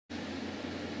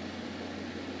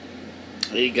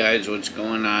Hey guys, what's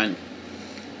going on?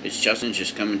 It's Justin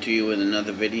just coming to you with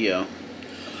another video.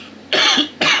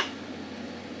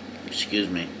 Excuse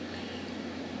me.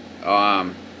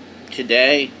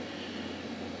 Today,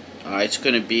 it's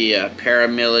going to be a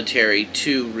Paramilitary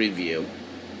 2 review.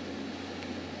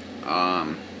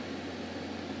 I've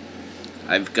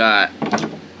got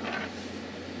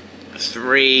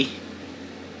 3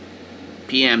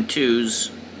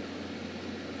 PM2s.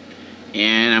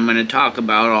 And I'm going to talk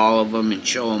about all of them and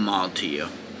show them all to you.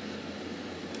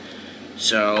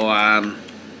 So, I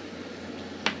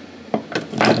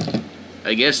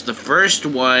guess the first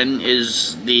one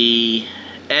is the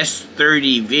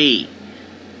S30V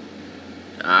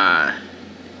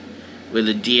with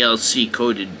a DLC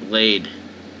coated blade.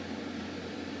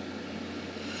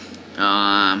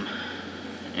 And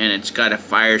it's got a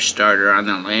fire starter on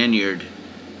the lanyard.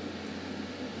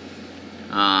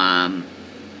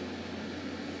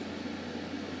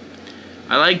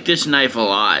 I like this knife a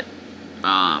lot.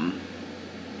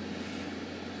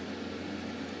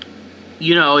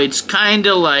 You know, it's kind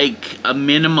of like a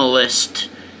minimalist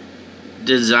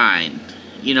design,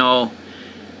 you know,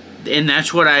 and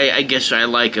that's what I guess I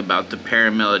like about the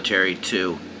Paramilitary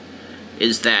 2,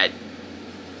 is that,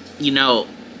 you know,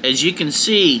 as you can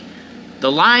see, the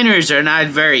liners are not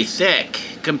very thick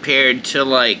compared to,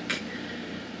 like,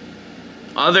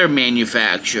 other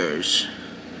manufacturers.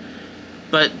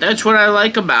 But that's what I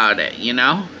like about it, you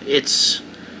know? It's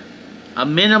a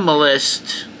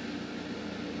minimalist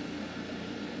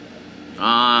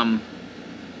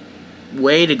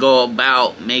way to go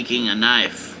about making a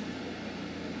knife.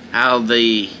 How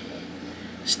the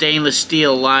stainless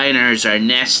steel liners are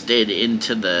nested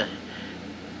into the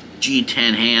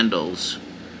G10 handles.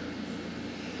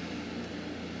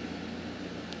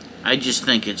 I just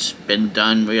think it's been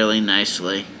done really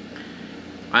nicely.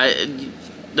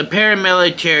 The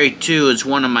Paramilitary 2 is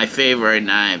one of my favorite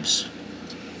knives.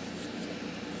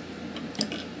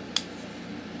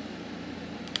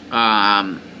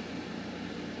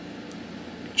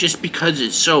 Just because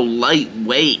it's so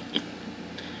lightweight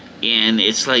and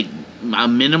it's like a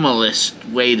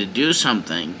minimalist way to do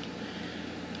something.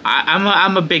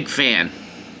 I'm a big fan,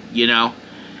 you know.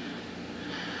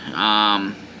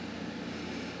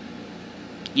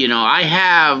 You know, I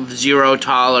have zero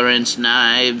tolerance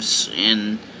knives,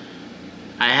 and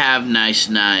I have nice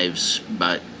knives,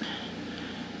 but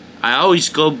I always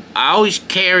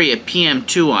carry a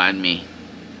PM2 on me,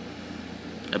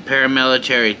 a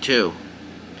Paramilitary 2.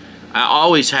 I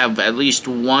always have at least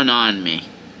one on me.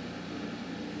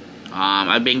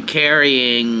 I've been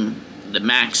carrying the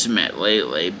Maximate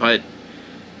lately, but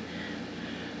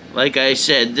like I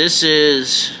said, this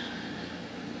is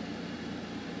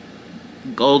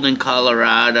Golden,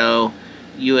 Colorado,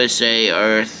 USA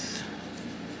Earth,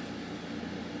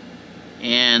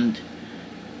 and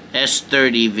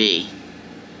S30V.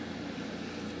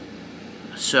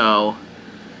 So,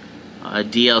 a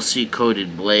DLC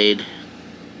coated blade,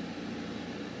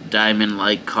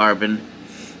 diamond-like carbon.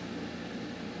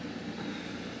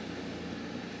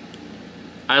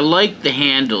 I like the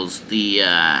handles, the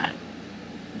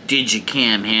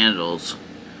Digicam handles,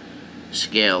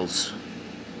 scales.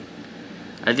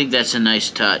 I think that's a nice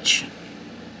touch.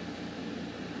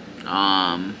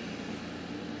 I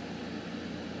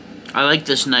like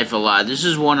this knife a lot. This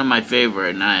is one of my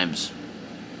favorite knives.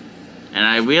 And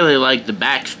I really like the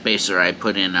backspacer I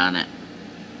put in on it.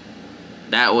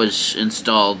 That was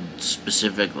installed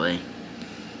specifically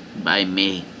by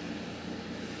me.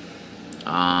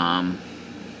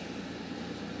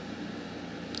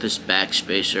 This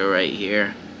backspacer right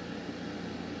here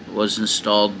was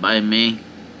installed by me.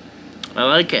 I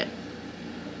like it.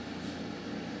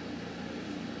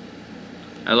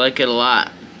 I like it a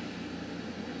lot.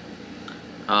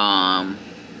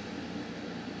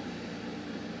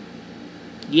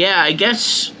 Yeah, I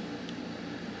guess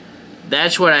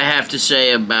that's what I have to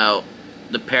say about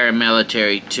the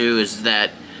Paramilitary 2, is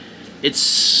that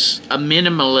it's a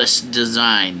minimalist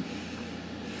design.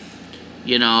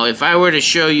 You know, if I were to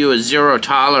show you a zero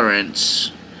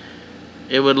tolerance,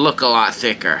 it would look a lot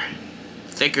thicker.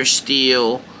 Thicker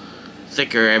steel,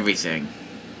 thicker everything.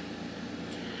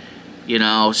 You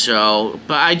know, so,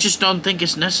 but I just don't think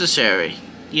it's necessary.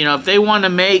 You know, if they want to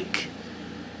make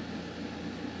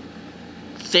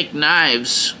thick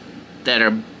knives that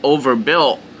are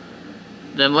overbuilt,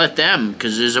 then let them,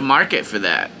 because there's a market for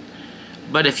that.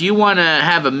 But if you want to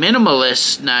have a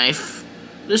minimalist knife,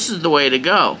 this is the way to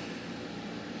go.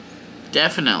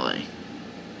 Definitely.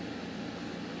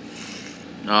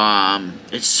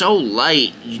 It's so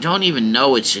light, you don't even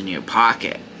know it's in your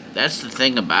pocket. That's the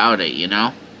thing about it, you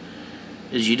know?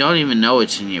 is you don't even know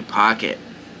it's in your pocket.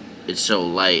 It's so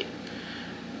light.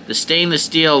 The stainless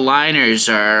steel liners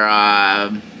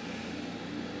are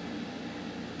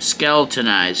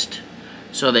skeletonized,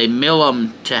 so they mill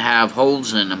them to have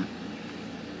holes in them.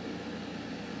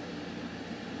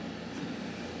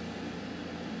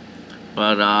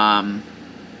 But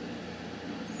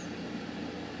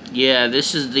yeah,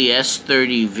 this is the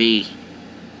S30V,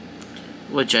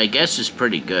 which I guess is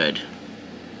pretty good.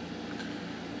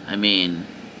 I mean,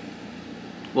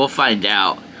 we'll find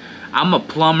out. I'm a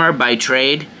plumber by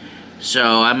trade,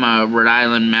 so I'm a Rhode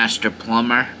Island master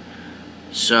plumber.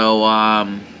 So,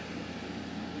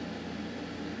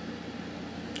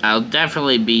 I'll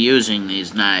definitely be using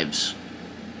these knives.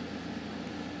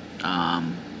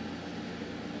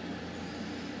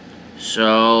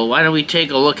 So, why don't we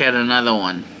take a look at another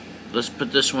one? Let's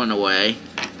put this one away.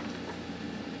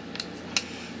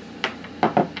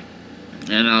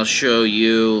 And I'll show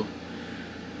you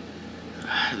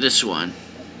this one.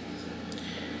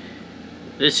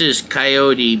 This is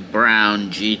Coyote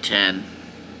Brown G10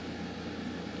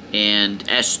 and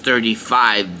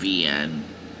S35 VN.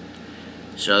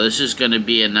 So this is going to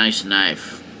be a nice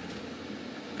knife.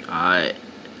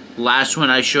 Last one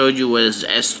I showed you was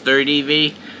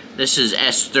S30V. This is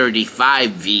S35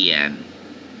 VN.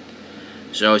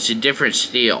 So it's a different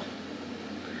steel.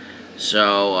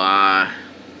 So,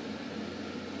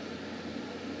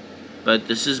 but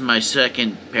this is my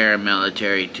second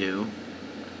Paramilitary too,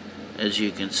 as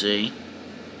you can see.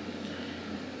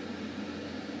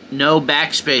 No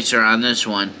backspacer on this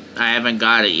one. I haven't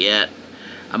got it yet.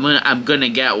 I'm gonna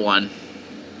get one.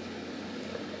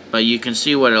 But you can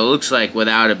see what it looks like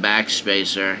without a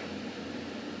backspacer.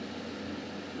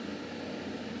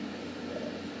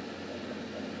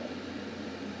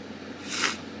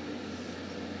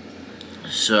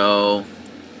 So,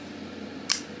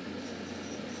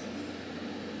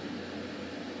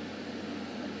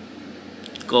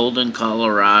 Golden,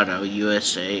 Colorado,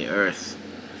 USA, Earth,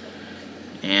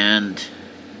 and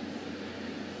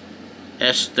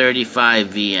S35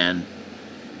 VN.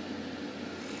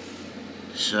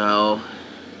 So,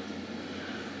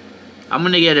 I'm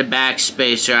gonna get a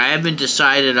backspacer. I haven't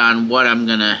decided on what I'm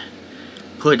gonna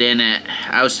put in it.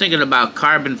 I was thinking about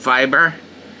carbon fiber,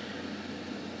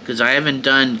 because I haven't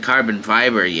done carbon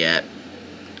fiber yet.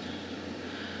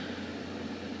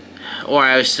 Or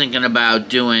I was thinking about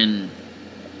doing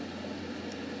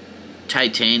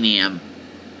titanium,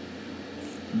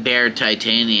 bare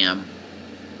titanium,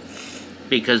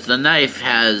 because the knife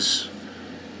has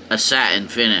a satin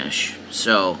finish,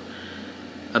 so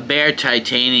a bare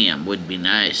titanium would be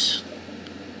nice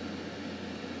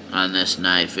on this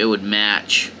knife. It would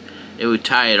match. It would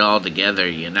tie it all together,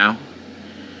 you know.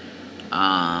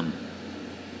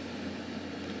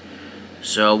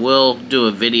 So we'll do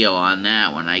a video on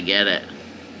that when I get it.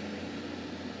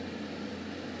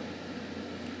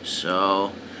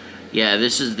 So, yeah,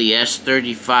 this is the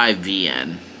S35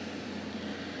 VN.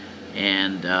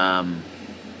 And,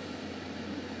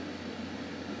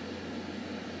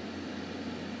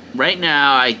 right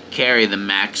now I carry the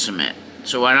Maximate.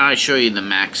 So why don't I show you the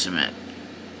Maximate?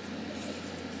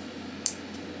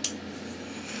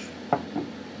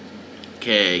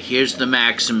 Okay, here's the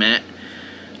Maximate.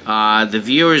 The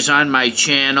viewers on my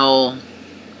channel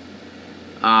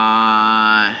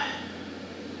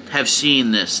have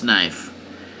seen this knife.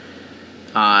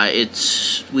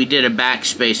 We did a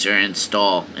backspacer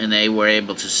install, and they were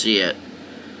able to see it.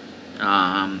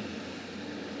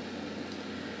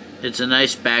 It's a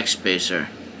nice backspacer.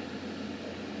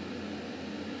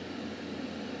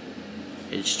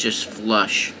 It's just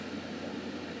flush.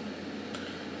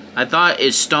 I thought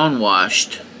it's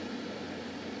stonewashed.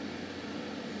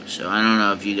 So I don't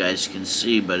know if you guys can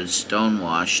see, but it's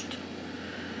stonewashed.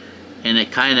 And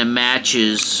it kind of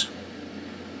matches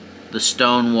the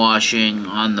stonewashing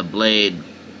on the blade.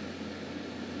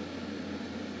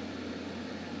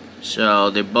 So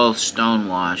they're both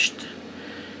stonewashed.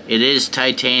 It is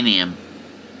titanium.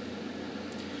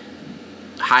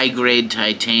 High-grade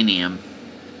titanium.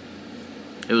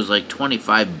 It was like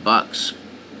 25 bucks.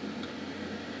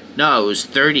 No, it was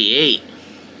 $38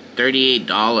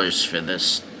 for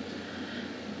this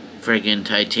friggin'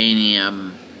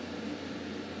 titanium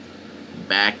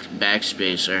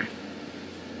backspacer.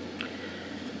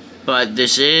 But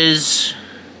this is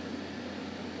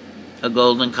a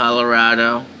Golden,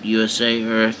 Colorado, USA,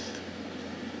 Earth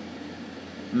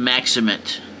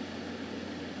Maximate.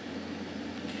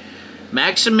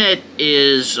 Maximate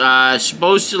is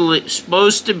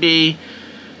supposed to be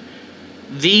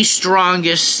the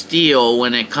strongest steel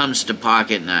when it comes to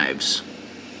pocket knives.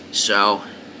 So,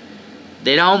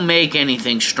 They don't make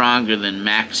anything stronger than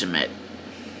Maximate.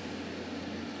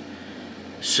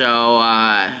 So,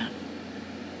 I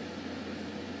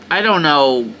don't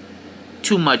know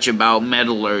too much about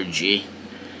metallurgy.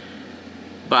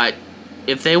 But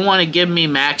if they want to give me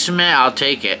Maximate, I'll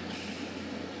take it.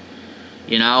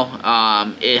 You know,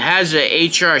 it has a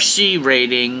HRC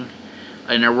rating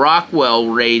and a Rockwell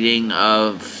rating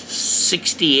of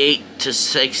 68 to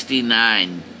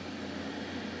 69.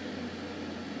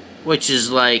 Which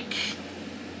is like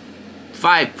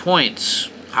 5 points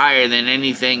higher than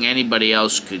anything anybody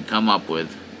else could come up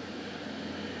with.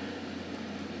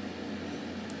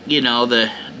 You know,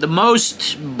 the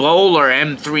most Bowler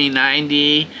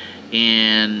M390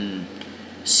 and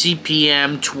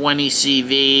CPM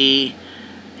 20CV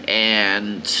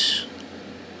and,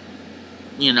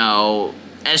 you know,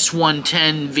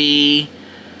 S110V,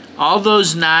 all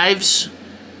those knives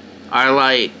are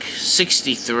like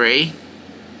 63,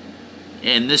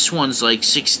 and this one's like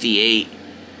 68,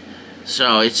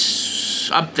 so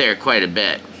it's up there quite a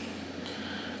bit.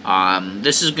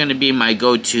 This is going to be my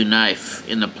go-to knife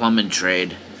in the plumbing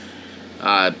trade,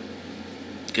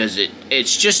 because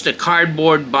it's just a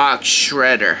cardboard box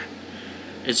shredder.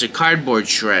 It's a cardboard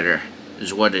shredder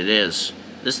is what it is.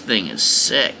 This thing is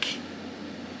sick.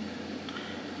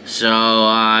 So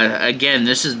again,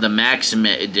 this is the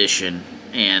Maximate edition,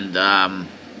 and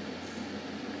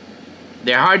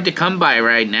they're hard to come by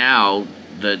right now.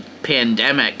 The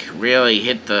pandemic really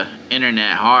hit the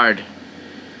internet hard.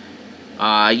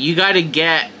 You gotta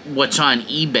get what's on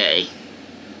eBay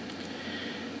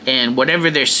and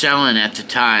whatever they're selling at the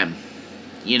time.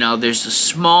 You know, there's a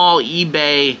small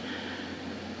eBay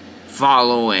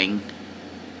following,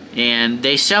 and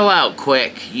they sell out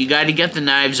quick. You gotta get the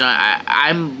knives on.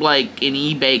 I'm like an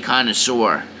eBay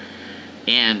connoisseur,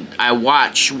 and I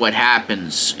watch what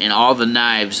happens in all the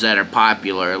knives that are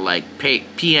popular, like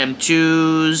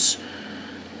PM2s,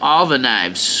 all the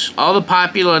knives. All the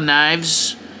popular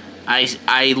knives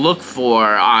I look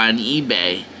for on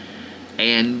eBay,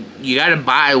 and you gotta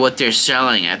buy what they're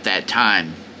selling at that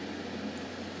time.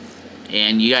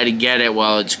 And you gotta get it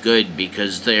while it's good,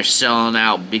 because they're selling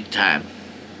out big time.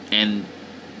 And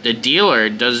the dealer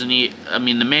doesn't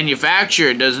the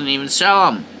manufacturer doesn't even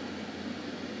sell them.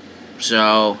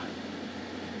 So,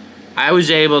 I was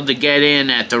able to get in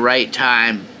at the right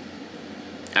time.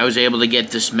 I was able to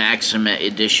get this Maximate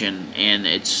edition, and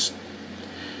it's...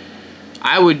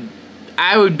 I would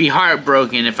be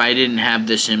heartbroken if I didn't have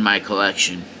this in my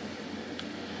collection.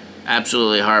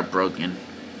 Absolutely heartbroken.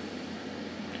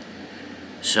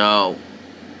 So,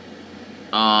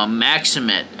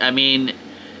 Maximate, I mean,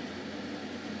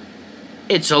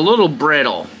 it's a little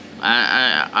brittle.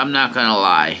 I'm not gonna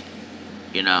lie,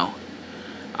 you know.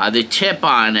 The tip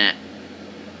on it,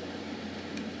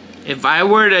 if I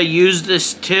were to use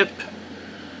this tip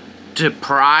to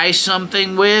pry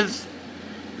something with,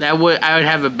 I would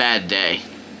have a bad day.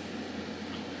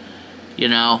 You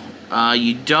know,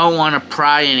 you don't want to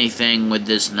pry anything with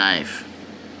this knife.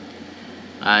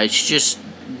 It's just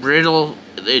brittle.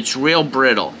 It's real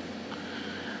brittle.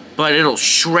 But it'll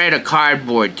shred a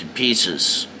cardboard to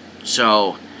pieces.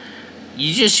 So,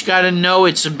 you just gotta know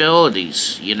its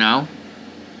abilities, you know?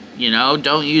 You know,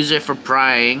 don't use it for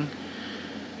prying.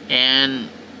 And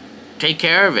take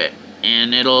care of it.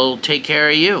 And it'll take care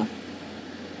of you.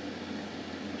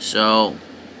 So,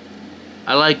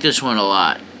 I like this one a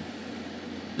lot.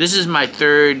 This is my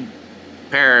third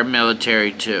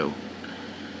Paramilitary too.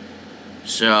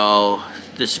 So,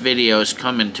 this video is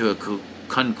coming to a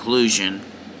conclusion.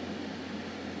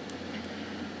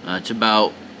 It's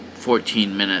about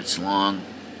 14 minutes long.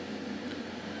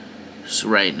 So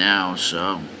right now,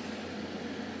 so.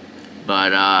 But,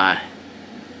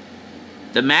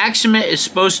 the Maximate is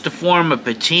supposed to form a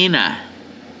patina.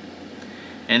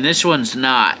 And this one's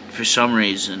not, for some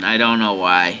reason. I don't know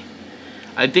why.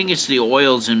 I think it's the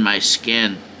oils in my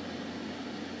skin.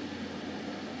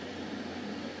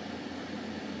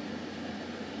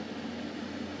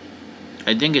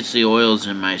 I think it's the oils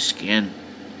in my skin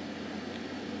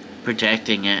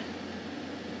protecting it.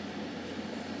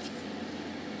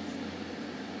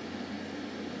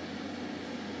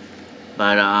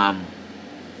 But,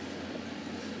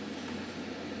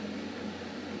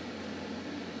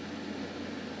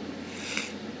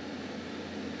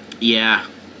 yeah.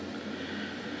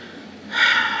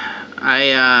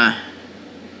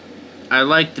 I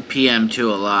like the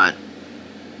PM2 a lot.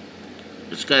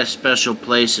 It's got a special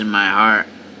place in my heart.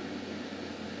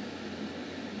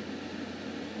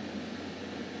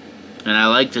 And I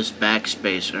like this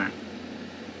backspacer.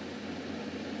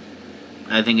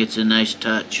 I think it's a nice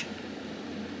touch.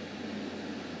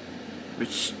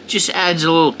 It just adds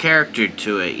a little character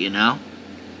to it, you know?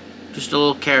 Just a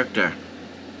little character.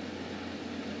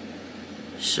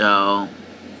 So,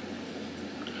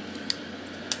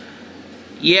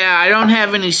 yeah, I don't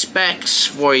have any specs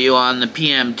for you on the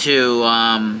PM2.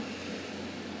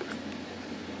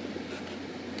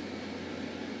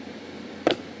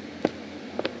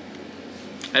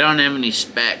 I don't have any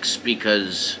specs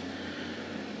because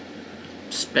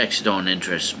specs don't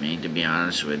interest me, to be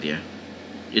honest with you.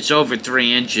 It's over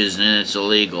 3 inches and it's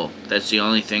illegal. That's the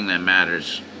only thing that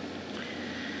matters.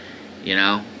 You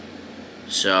know?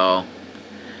 So,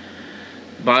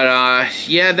 but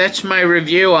yeah, that's my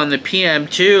review on the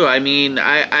PM2. I mean,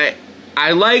 I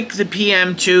like the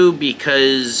PM2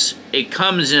 because it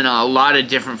comes in a lot of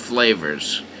different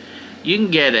flavors. You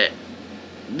can get it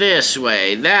this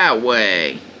way, that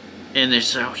way, and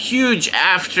there's a huge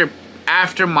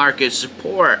aftermarket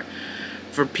support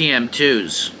for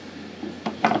PM2s.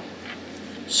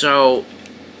 So,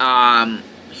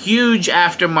 huge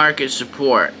aftermarket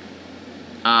support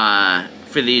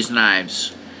for these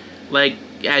knives. Like,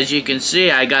 as you can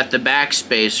see, I got the back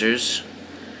spacers.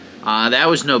 That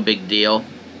was no big deal.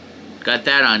 Got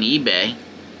that on eBay.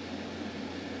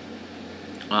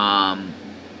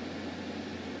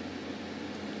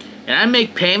 And I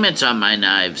make payments on my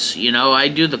knives. You know, I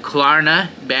do the Klarna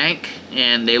bank,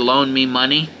 and they loan me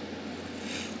money.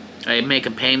 I make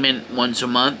a payment once a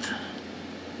month,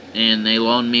 and they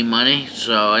loan me money.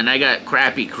 So, and I got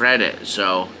crappy credit,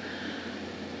 so,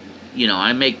 you know,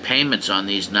 I make payments on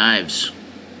these knives.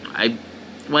 I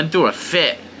went through a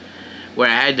fit where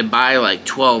I had to buy like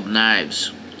 12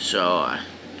 knives. So,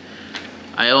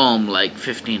 I owe them like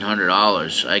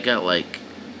 $1,500. I got like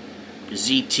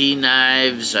ZT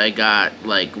knives, I got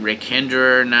like Rick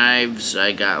Hinderer knives,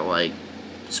 I got like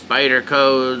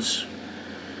Spydercos.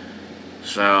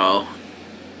 So,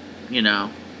 you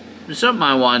know, it's something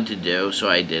I wanted to do, so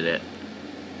I did it.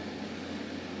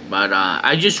 But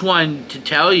I just wanted to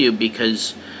tell you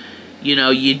because, you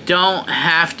know, you don't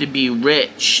have to be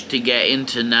rich to get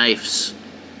into knives,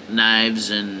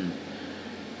 and,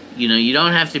 you know, you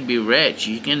don't have to be rich.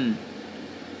 You can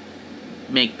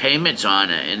make payments on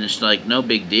it, and it's like no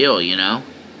big deal, you know?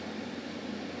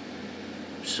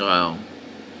 So,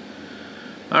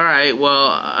 alright, well,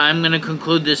 I'm gonna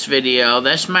conclude this video.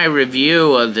 That's my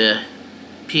review of the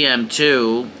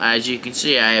PM2. As you can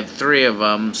see, I have 3 of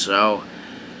them, so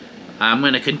I'm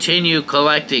gonna continue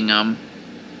collecting them.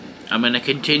 I'm gonna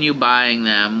continue buying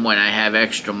them when I have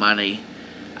extra money.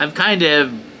 I've kind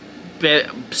of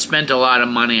spent a lot of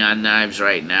money on knives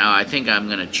right now. I think I'm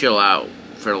gonna chill out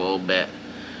for a little bit.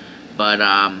 But,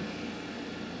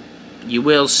 you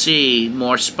will see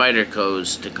more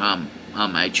Spydercos to come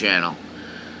on my channel.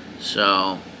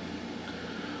 So,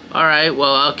 alright,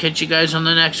 well, I'll catch you guys on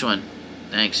the next one.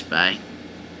 Thanks, bye.